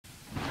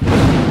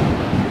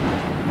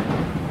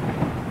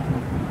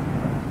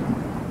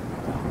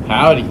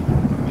Howdy.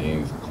 My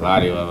name's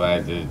Claudio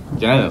at the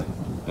channel.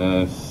 You know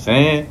what I'm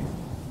saying?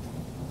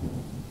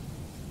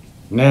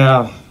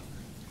 Now,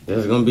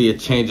 there's gonna be a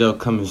change up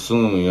coming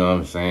soon, you know what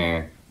I'm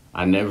saying?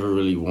 I never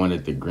really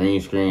wanted the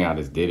green screen. I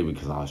just did it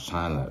because I was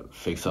trying to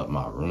fix up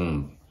my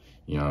room,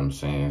 you know what I'm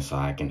saying? So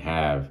I can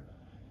have,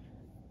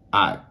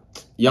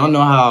 y'all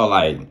know how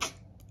like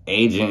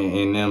Agent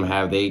and them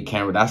have their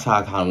camera. That's how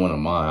I kind of wanted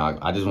mine.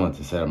 I just wanted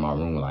to set up my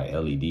room with like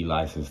LED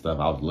lights and stuff.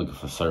 I was looking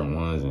for certain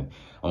ones, and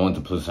I wanted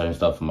to put certain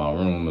stuff in my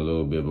room a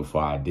little bit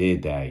before I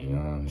did that, you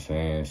know what I'm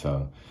saying?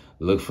 So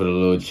look for the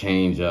little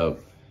change up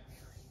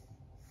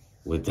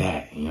with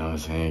that, you know what I'm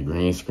saying?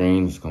 Green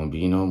screen is gonna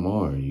be no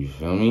more, you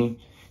feel me?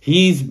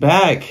 He's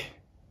back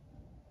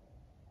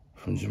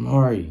from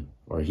Jamari.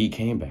 Or he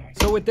came back.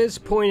 So at this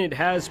point, it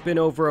has been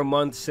over a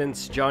month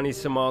since Johnny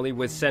Somali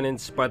was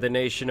sentenced by the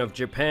nation of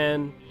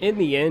Japan. In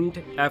the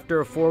end,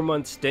 after a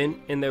 4-month stint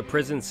in their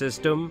prison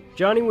system,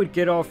 Johnny would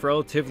get off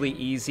relatively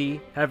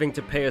easy, having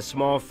to pay a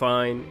small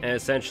fine and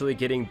essentially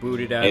getting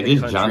booted out of the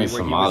country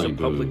where he was a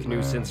public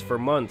nuisance for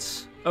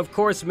months. Of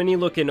course, many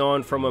looking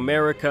on from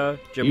America,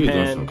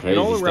 Japan, and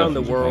all around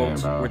the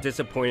world were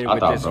disappointed with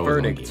this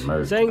verdict,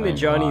 saying that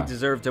Johnny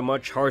deserved a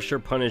much harsher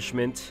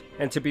punishment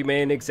and to be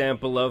made an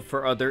example of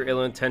for other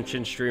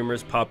ill-intentioned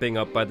streamers popping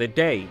up by the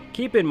day.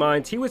 Keep in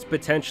mind, he was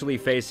potentially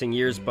facing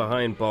years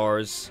behind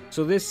bars,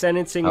 so this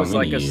sentencing was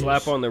like a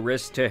slap on the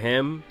wrist to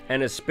him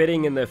and a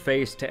spitting in the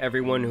face to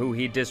everyone who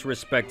he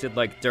disrespected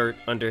like dirt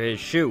under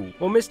his shoe.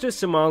 While Mr.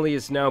 Somali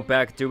is now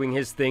back doing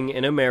his thing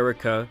in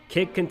America,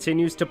 Kick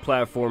continues to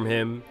platform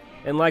him,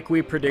 and like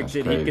we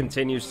predicted, he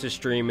continues to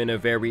stream in a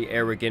very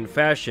arrogant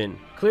fashion,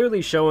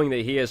 clearly showing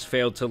that he has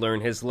failed to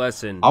learn his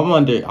lesson. I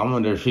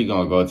wonder if he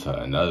gonna go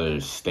to another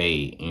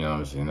state, you know what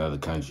I'm saying, another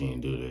country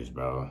and do this,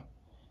 bro.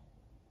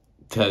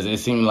 Cause it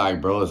seemed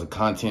like bro is a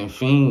content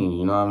fiend,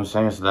 you know what I'm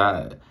saying? So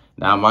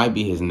that might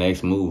be his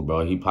next move,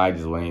 bro. He probably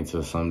just waiting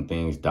until some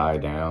things die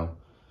down,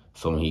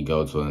 so when he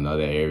go to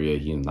another area,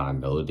 he not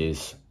know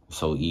this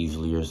so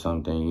easily or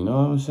something, you know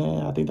what I'm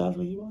saying? I think that's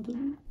what he wants to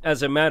do.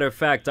 As a matter of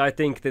fact, I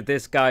think that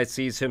this guy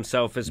sees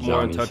himself as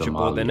more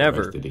untouchable than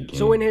ever.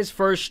 So in his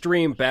first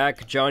stream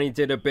back, Johnny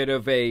did a bit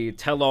of a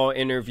tell-all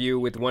interview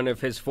with one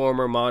of his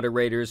former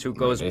moderators who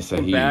goes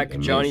back.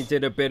 Johnny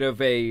did a bit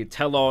of a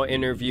tell-all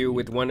interview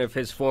with one of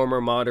his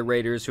former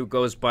moderators who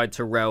goes by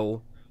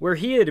Terrell, where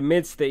he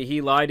admits that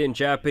he lied in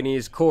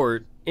Japanese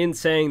court in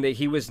saying that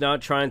he was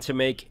not trying to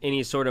make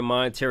any sort of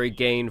monetary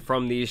gain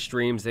from these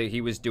streams that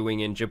he was doing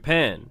in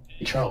Japan.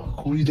 Charles,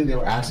 who do you think they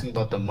were asking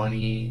about the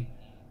money?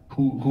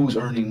 Who's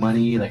earning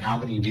money? Like, how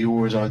many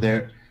viewers are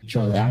there?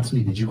 Charles, they asked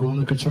me, did you go on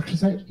the construction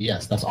site?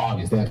 Yes, that's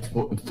obvious. They have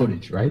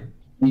footage, right?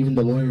 Even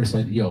the lawyer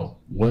said, yo,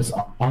 what's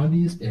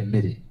obvious?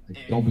 Admit it.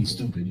 Like, don't be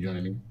stupid, you know what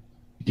I mean?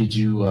 Did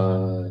you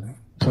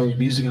play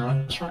music in a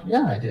restaurant?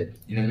 Yeah, I did.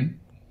 You know what I mean?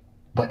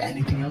 But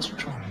anything else,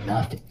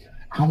 nothing.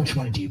 How much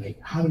money do you make?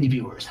 How many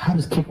viewers? How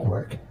does Kick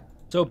work?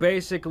 So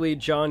basically,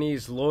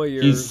 Johnny's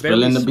lawyer very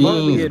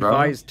smartly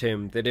advised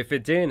him that if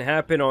it didn't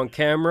happen on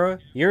camera,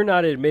 you're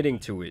not admitting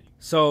to it.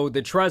 So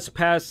the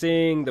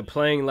trespassing, the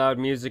playing loud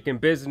music in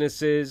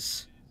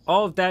businesses,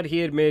 all of that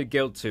he admitted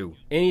guilt to.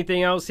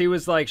 Anything else, he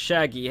was like,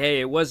 Shaggy, hey,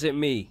 it wasn't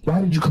me.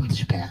 Why did you come to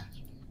Japan?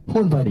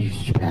 Who invited you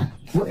to Japan?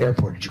 What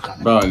airport did you come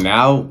to? Bro,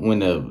 now when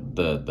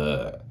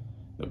the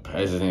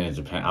president of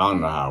Japan, I don't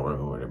know how I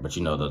work with it, but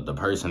you know, the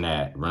person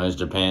that runs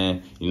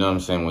Japan, you know what I'm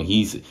saying, when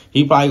he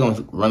probably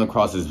gonna run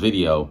across this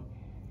video,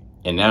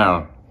 and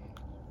now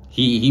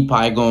he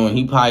probably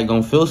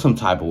gonna feel some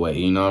type of way,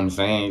 you know what I'm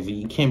saying?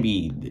 You can't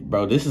be,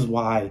 bro, this is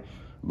why,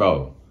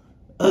 bro,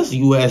 us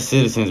US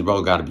citizens,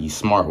 bro, gotta be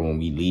smart when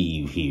we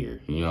leave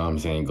here, you know what I'm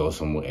saying, go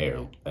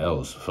somewhere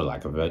else for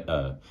like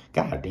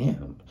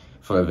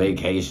for a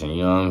vacation,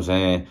 you know what I'm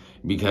saying?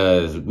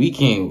 Because we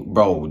can't,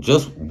 bro,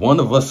 just one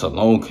of us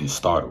alone can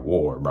start a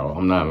war, bro.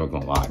 I'm not even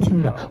gonna lie to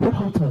you. What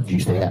hotel do you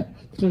stay at?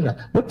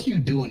 What do you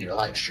do in your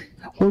live stream?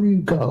 Where do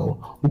you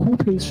go? Who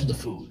pays for the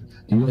food?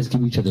 Do you guys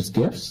give each other's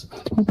gifts?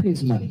 Who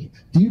pays money?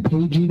 Do you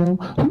pay Gino?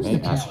 Who's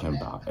the asking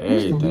about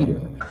everything? You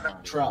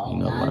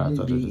know what I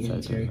thought being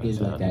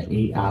interrogated like that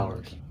 8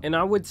 hours. And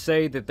I would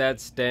say that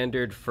that's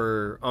standard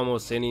for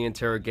almost any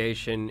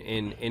interrogation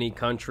in any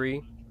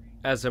country.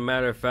 As a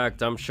matter of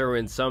fact, I'm sure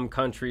in some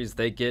countries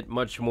they get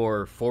much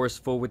more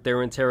forceful with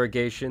their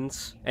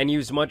interrogations and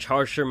use much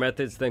harsher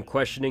methods than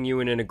questioning you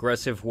in an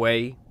aggressive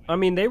way. I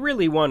mean, they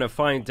really want to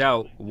find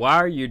out, why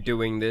are you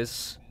doing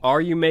this? Are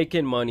you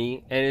making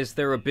money? And is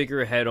there a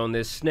bigger head on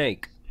this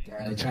snake?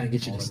 Yeah, they're trying to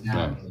get you to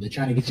snap. They're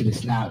trying to get you to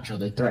snap, so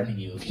they're threatening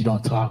you. If you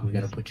don't talk, we're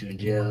going to put you in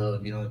jail.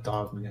 If you don't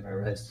talk, we're going to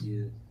arrest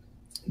you.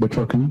 But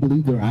Troy, can you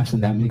believe they're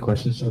asking that many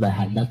questions so that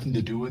had nothing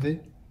to do with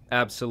it?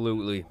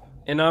 Absolutely.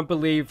 And I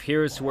believe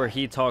here's where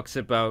he talks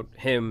about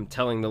him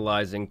telling the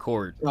lies in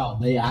court. Bro,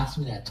 they asked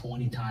me that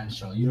 20 times,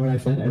 Joe. You know what I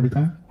said every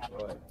time?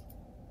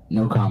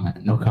 No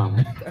comment, no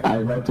comment. I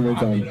wrote to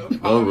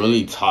it. Bro,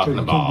 really talking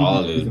about all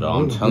of this, bro.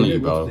 I'm telling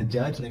you, bro.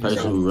 The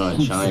person who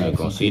runs China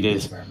gonna see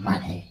this.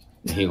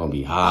 He gonna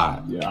be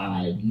hot. Yeah,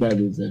 I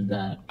never said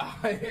that.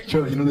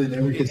 Joe, you know they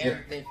never kiss.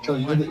 Joe,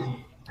 you know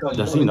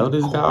Does he know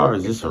this guy, or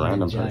is this a in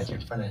random judge person?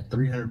 in front of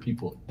 300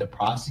 people. The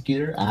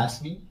prosecutor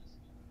asked me.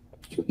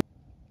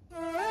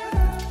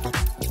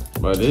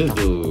 But this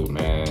dude,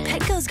 man,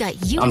 Petco's got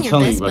you I'm and your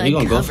telling you, best bro, bud he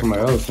gonna go covered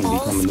somewhere else and all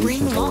become a spring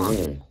nuisance over long.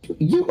 there.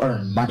 You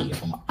earn money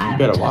from You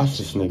better watch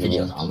this nigga,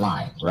 videos man.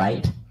 online,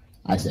 right?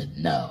 I said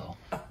no.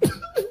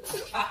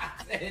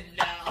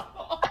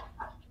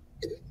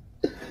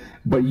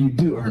 But you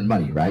do earn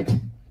money, right?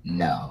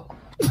 No.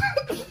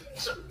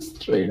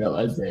 Straight up,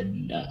 I said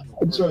no.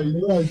 Troy,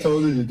 you know what I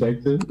told the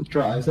detective?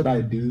 Troy, I said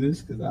I do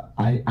this because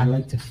I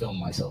like to film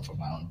myself for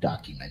my own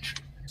documentary.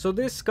 So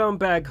this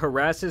scumbag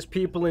harasses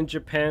people in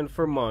Japan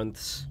for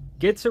months,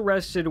 gets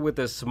arrested with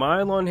a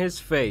smile on his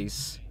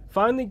face,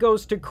 finally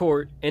goes to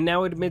court, and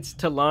now admits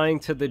to lying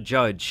to the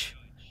judge.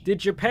 Did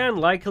Japan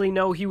likely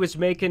know he was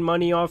making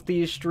money off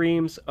these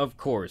streams? Of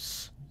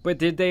course. But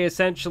did they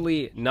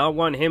essentially not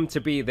want him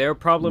to be their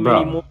problem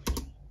anymore?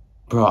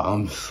 Bro,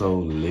 I'm so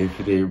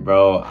lifted,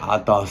 bro. I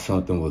thought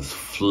something was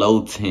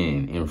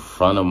floating in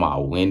front of my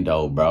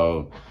window,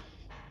 bro.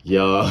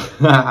 Yo,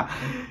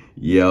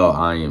 yo,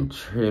 I am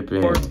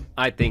tripping.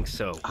 I think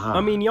so.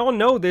 I mean, y'all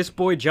know this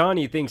boy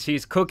Johnny thinks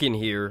he's cooking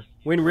here,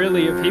 when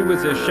really, if he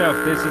was a chef,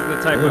 this is the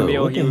type of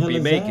meal he would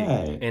be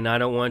making. And I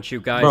don't want you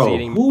guys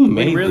eating. Who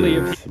made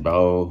this,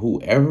 bro?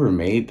 Whoever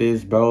made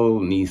this, bro,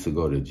 needs to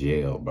go to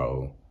jail,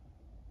 bro.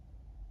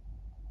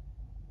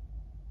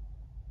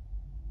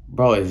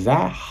 Bro, is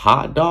that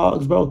hot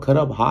dogs, bro? Cut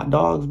up hot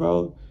dogs,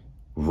 bro?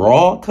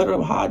 Raw cut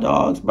up hot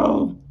dogs,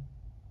 bro?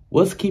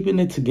 What's keeping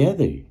it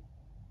together? Is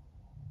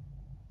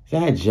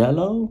that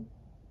Jell-O?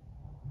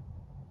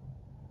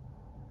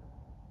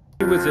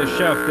 If he was a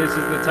chef, this is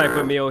the type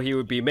of meal he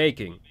would be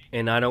making.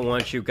 And I don't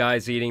want you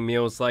guys eating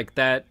meals like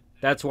that.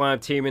 That's why I'm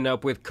teaming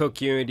up with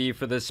Cook Unity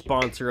for the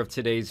sponsor of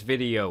today's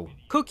video.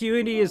 Cook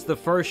Unity is the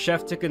first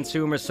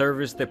chef-to-consumer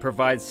service that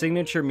provides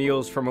signature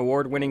meals from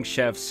award-winning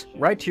chefs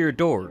right to your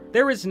door.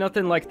 There is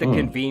nothing like the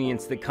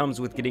convenience that comes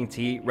with getting to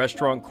eat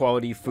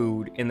restaurant-quality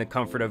food in the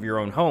comfort of your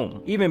own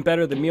home. Even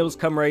better, the meals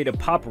come ready to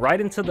pop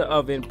right into the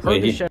oven per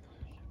the chefs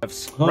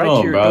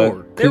right to your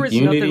door. There is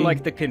nothing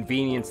like the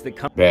convenience that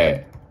comes.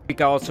 Bad. We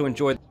can also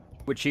enjoy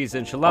with cheese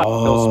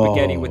enchilada,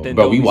 spaghetti with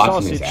andouille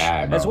sausage,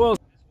 as well as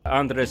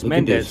Andres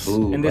Mendez,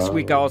 and this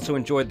week I also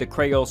enjoyed the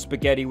Creole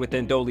spaghetti with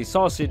andouille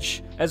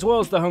sausage, as well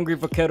as the hungry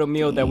vaquero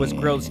meal that was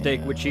grilled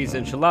steak with cheese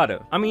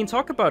enchilada. I mean,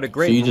 talk about a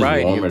great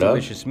variety of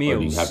delicious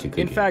meals.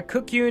 In fact,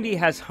 Cook Unity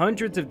has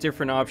hundreds of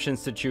different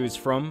options to choose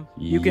from.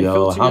 You can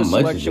filter your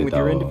selection with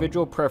your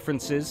individual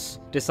preferences,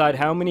 decide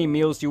how many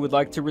meals you would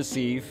like to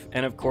receive,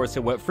 and of course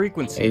at what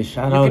frequency. You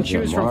can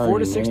choose from 4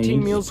 to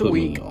 16 meals a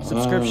week.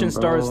 Subscriptions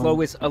start as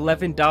low as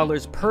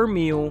 $11 per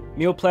meal.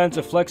 Meal plans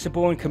are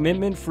flexible and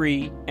commitment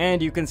free,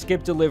 and you can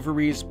skip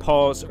deliveries,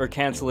 pause, or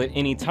cancel at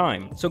any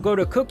time. So go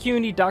to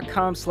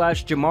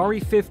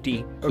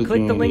cookunity.com/Jamari50 or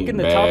click the link in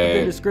the top of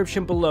the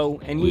description below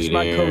and use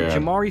my code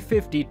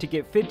Jamari50 to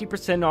get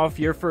 50% off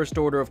your first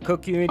order of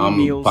Cook Unity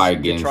meals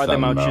and try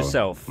them out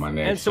yourself.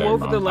 And so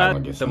over the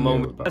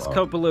last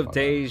couple of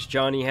days,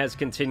 Johnny has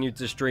continued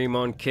to stream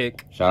on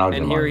Kick,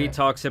 and here he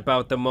talks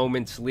about the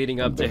moments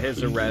leading up to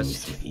his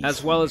arrest,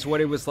 as well as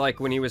what it was like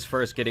when he was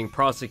first getting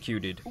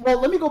prosecuted.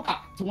 Well, let me go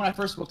back to when I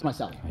first spoke to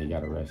myself. He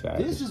got arrested.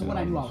 This is when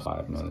I knew I was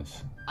 5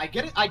 months. I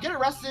get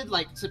arrested,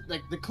 like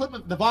the clip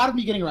of the VOD of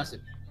me getting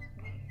arrested.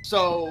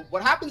 So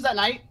what happens that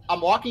night? I'm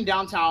walking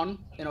downtown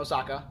in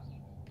Osaka.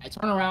 I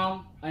turn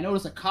around. I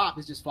notice a cop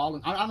is just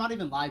following. I'm not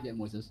even live yet,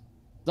 Moises.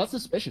 That's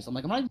suspicious. I'm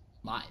like, I'm not even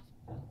live.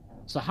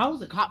 So how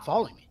is the cop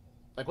following me?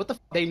 Like, what the?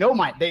 They know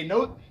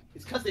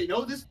it's because they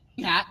know this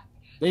hat.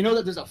 They know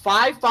that there's a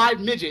 5'5"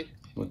 midget,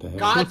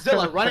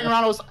 Godzilla, running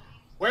around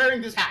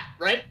wearing this hat,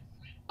 right?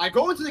 I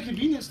go into the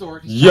convenience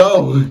store.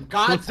 Yo!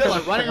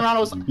 Godzilla running around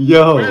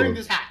wearing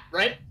this hat,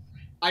 right?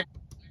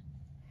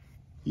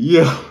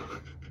 Yo!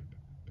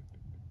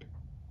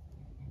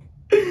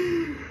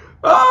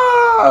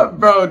 Ah,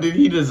 bro, did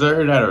he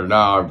deserve that or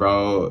not,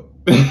 bro?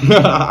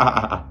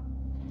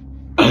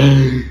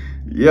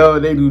 Yo,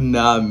 they do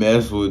not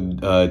mess with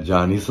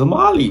Johnny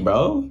Somali,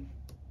 bro.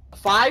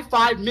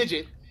 5'5"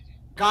 midget,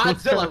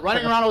 Godzilla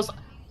running around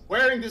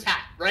wearing this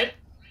hat, right?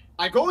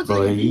 I go into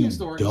the convenience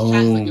store.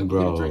 Like,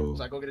 bro. Get a drink.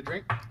 So I go get a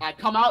drink. I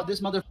come out.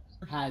 This motherfucker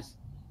has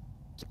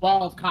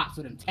 12 cops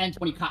with him, 10,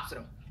 20 cops with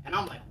him. And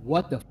I'm like,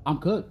 what the? I'm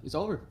good. It's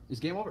over. It's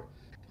game over.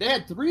 They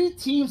had 3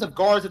 teams of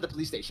guards at the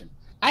police station.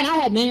 And I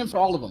had names for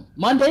all of them.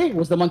 Monday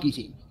was the monkey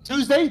team.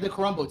 Tuesday, the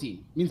Kurumbo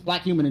team. Means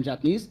black human in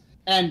Japanese.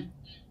 And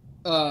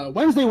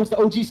Wednesday was the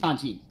Oji-san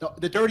team.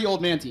 The dirty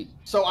old man team.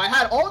 So I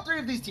had all 3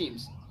 of these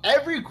teams.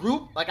 Every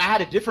group, like I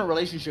had a different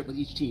relationship with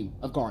each team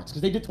of guards.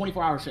 Because they did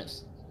 24-hour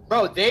shifts.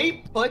 Bro,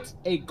 they put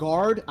a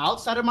guard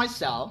outside of my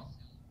cell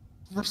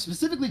for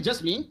specifically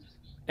just me.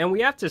 And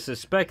we have to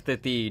suspect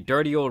that the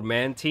dirty old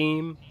man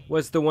team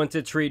was the one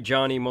to treat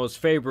Johnny most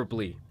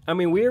favorably. I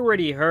mean, we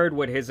already heard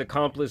what his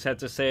accomplice had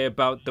to say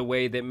about the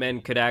way that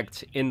men could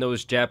act in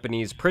those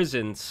Japanese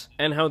prisons,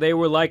 and how they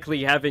were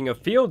likely having a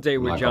field day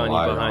with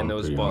Johnny behind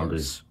those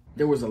bars.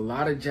 There was a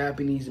lot of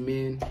Japanese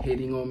men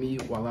hitting on me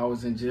while I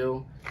was in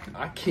jail.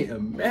 I can't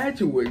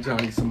imagine what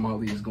Johnny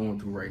Somali is going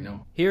through right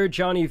now. Here,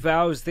 Johnny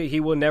vows that he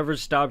will never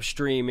stop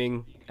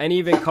streaming, and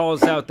even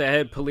calls out the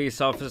head police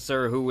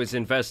officer who was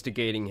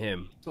investigating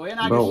him.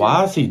 Bro,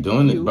 why is he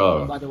doing it,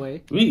 bro? By the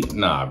way,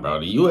 nah, bro.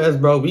 The U.S.,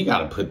 bro, we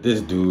gotta put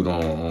this dude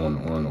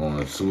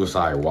on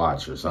suicide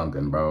watch or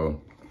something, bro.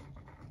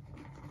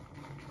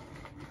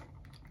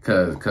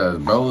 Cause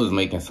bro is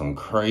making some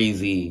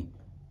crazy,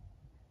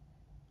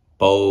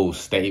 bold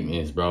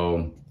statements,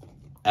 bro.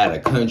 At a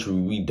country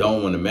we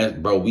don't want to mess,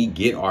 bro. We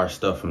get our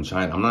stuff from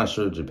China. I'm not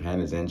sure if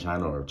Japan is in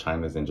China or if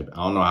China's in Japan.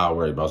 I don't know how it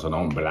works, bro. So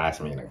don't blast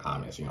me in the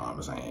comments. You know what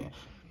I'm saying?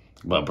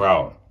 But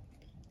bro,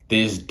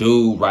 this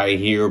dude right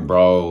here,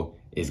 bro,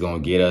 is gonna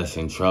get us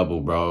in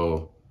trouble,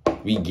 bro.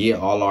 We get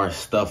all our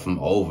stuff from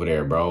over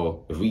there,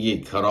 bro. If we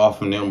get cut off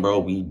from them, bro,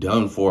 we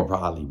done for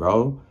probably,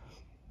 bro.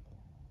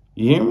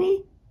 You hear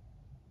me?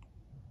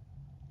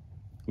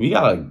 We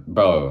gotta,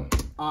 bro.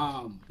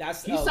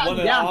 That's one of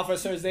the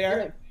officers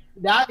there.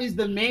 That is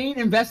the main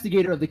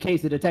investigator of the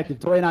case, the detective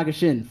Toyanaga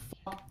Shin.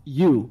 Fuck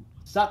you,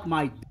 suck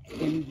my.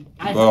 And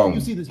I hope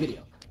you see this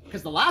video,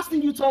 because the last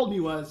thing you told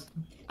me was,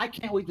 I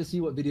can't wait to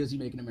see what videos you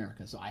make in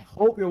America. So I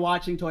hope you're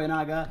watching,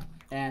 Toyanaga,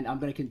 and I'm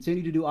gonna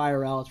continue to do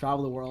IRL,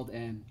 travel the world,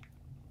 and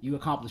you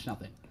accomplish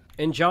nothing.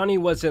 And Johnny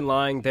wasn't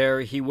lying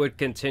there. He would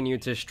continue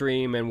to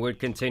stream and would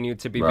continue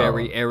to be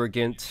very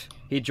arrogant.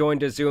 He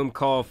joined a Zoom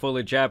call full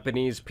of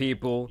Japanese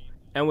people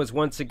and was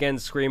once again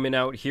screaming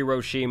out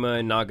Hiroshima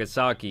and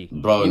Nagasaki.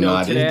 Bro, you know,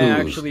 nah, today I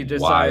actually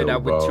decided I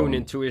would bro. tune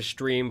into his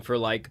stream for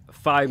like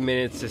 5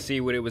 minutes to see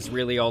what it was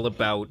really all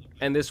about.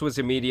 And this was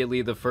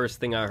immediately the first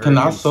thing I heard Can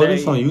I him show say.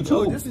 this on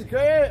YouTube? Oh, this is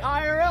great.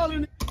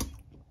 IRL.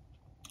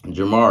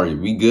 Jamari,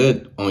 we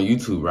good on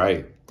YouTube,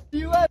 right?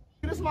 US.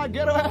 This is my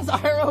ghetto ass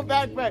IRL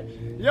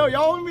backpack. Yo,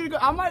 y'all want me to go?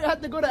 I might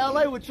have to go to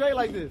LA with Trey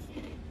like this.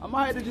 I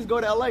might have to just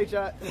go to LA,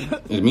 chat.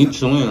 Is me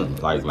chilling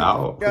like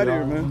loud? Get out of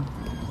here, man.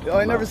 Yo, I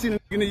ain't never seen a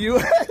in the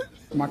US.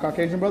 My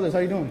Caucasian brothers, how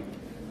you doing?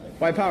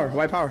 White power,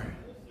 white power.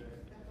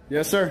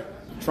 Yes, sir.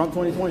 Trump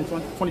 2020,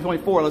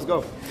 2024, let's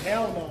go.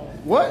 Hell no.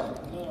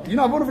 What? You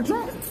not voting for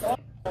Trump?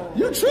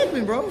 You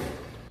tripping, bro.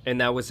 And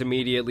that was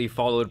immediately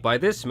followed by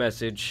this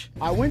message.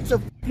 I went to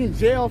fucking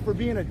jail for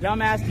being a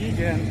dumbass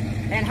DJ.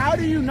 And how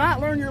do you not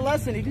learn your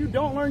lesson? If you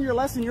don't learn your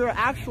lesson, you're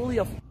actually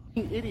a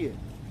fucking idiot.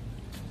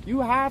 You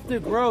have to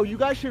grow. You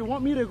guys should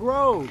want me to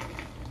grow.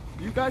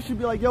 You guys should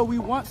be like, yo, we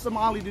want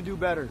Somali to do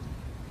better.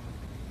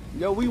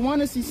 Yo, we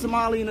want to see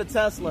Somali in a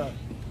Tesla.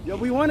 Yo,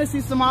 we want to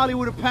see Somali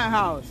with a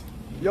penthouse.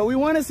 Yo, we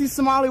want to see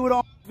Somali with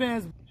all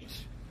fans.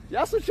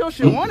 That's what y'all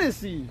should want to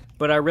see.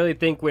 But I really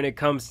think when it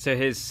comes to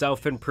his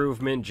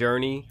self-improvement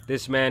journey,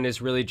 this man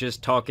is really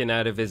just talking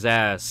out of his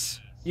ass.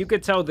 You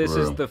could tell this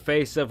is the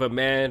face of a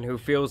man who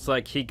feels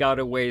like he got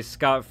away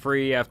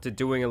scot-free after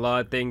doing a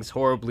lot of things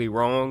horribly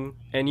wrong,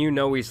 and you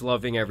know he's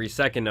loving every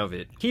second of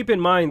it. Keep in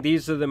mind,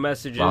 these are the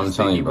messages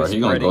that he was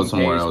spreading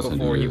days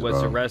before he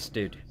was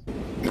arrested.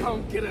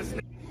 Come get us.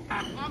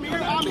 I'm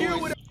here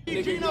with a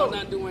nigga. Y'all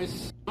not doing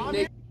shit,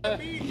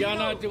 nigga. Y'all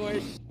not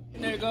doing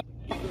shit, nigga.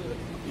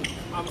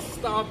 I'm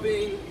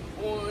stomping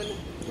on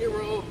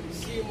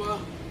Hiroshima.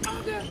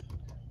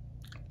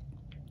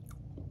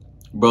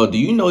 Bro, do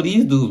you know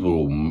these dudes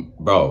will,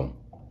 bro,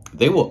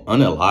 they will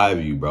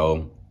unalive you,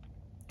 bro,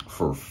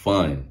 for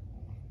fun,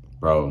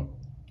 bro,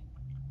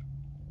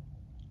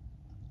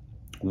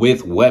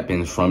 with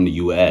weapons from the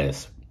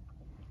U.S.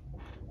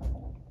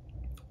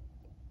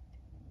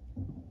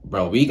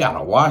 Bro, we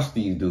gotta watch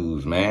these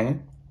dudes,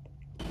 man.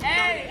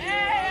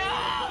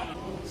 Hey,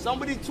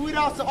 somebody tweet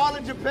out to all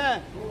of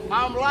Japan.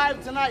 I'm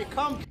live tonight.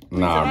 Come.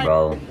 Nah, tonight.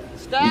 bro.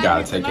 Stab you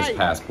gotta me take tonight. his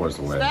passports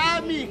away.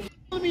 Stab me.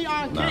 Kill me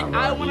on Kick. Nah, bro,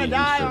 I want to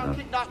die on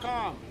tripping.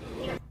 Kick.com.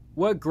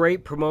 What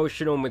great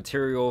promotional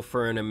material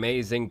for an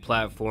amazing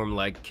platform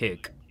like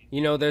Kick.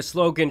 You know, their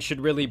slogan should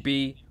really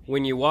be,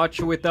 when you watch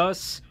with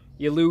us,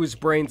 you lose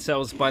brain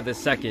cells by the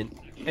second.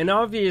 And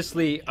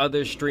obviously,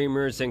 other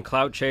streamers and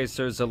clout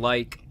chasers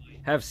alike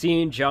have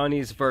seen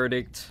Johnny's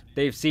verdict.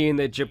 They've seen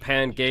that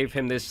Japan gave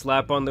him this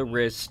slap on the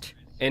wrist.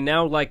 And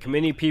now, like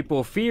many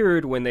people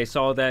feared when they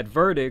saw that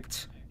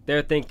verdict,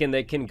 they're thinking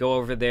they can go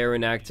over there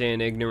and act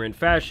in ignorant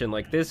fashion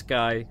like this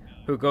guy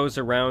who goes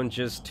around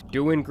just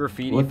doing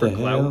graffiti for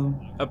clout.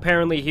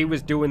 Apparently he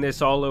was doing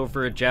this all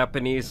over a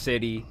Japanese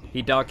city.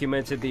 He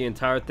documented the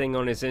entire thing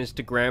on his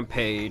Instagram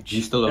page.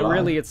 He's still alive. And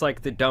really it's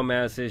like the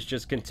dumbasses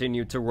just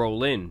continue to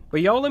roll in.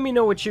 But y'all let me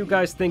know what you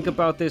guys think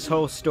about this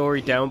whole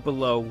story down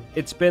below.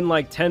 It's been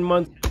like 10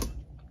 months.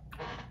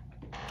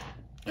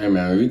 Hey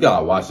man, we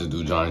gotta watch this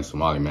dude Johnny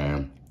Somali,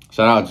 man.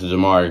 Shout out to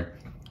Jamari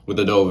with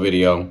the dope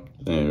video.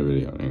 End of the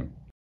video, man.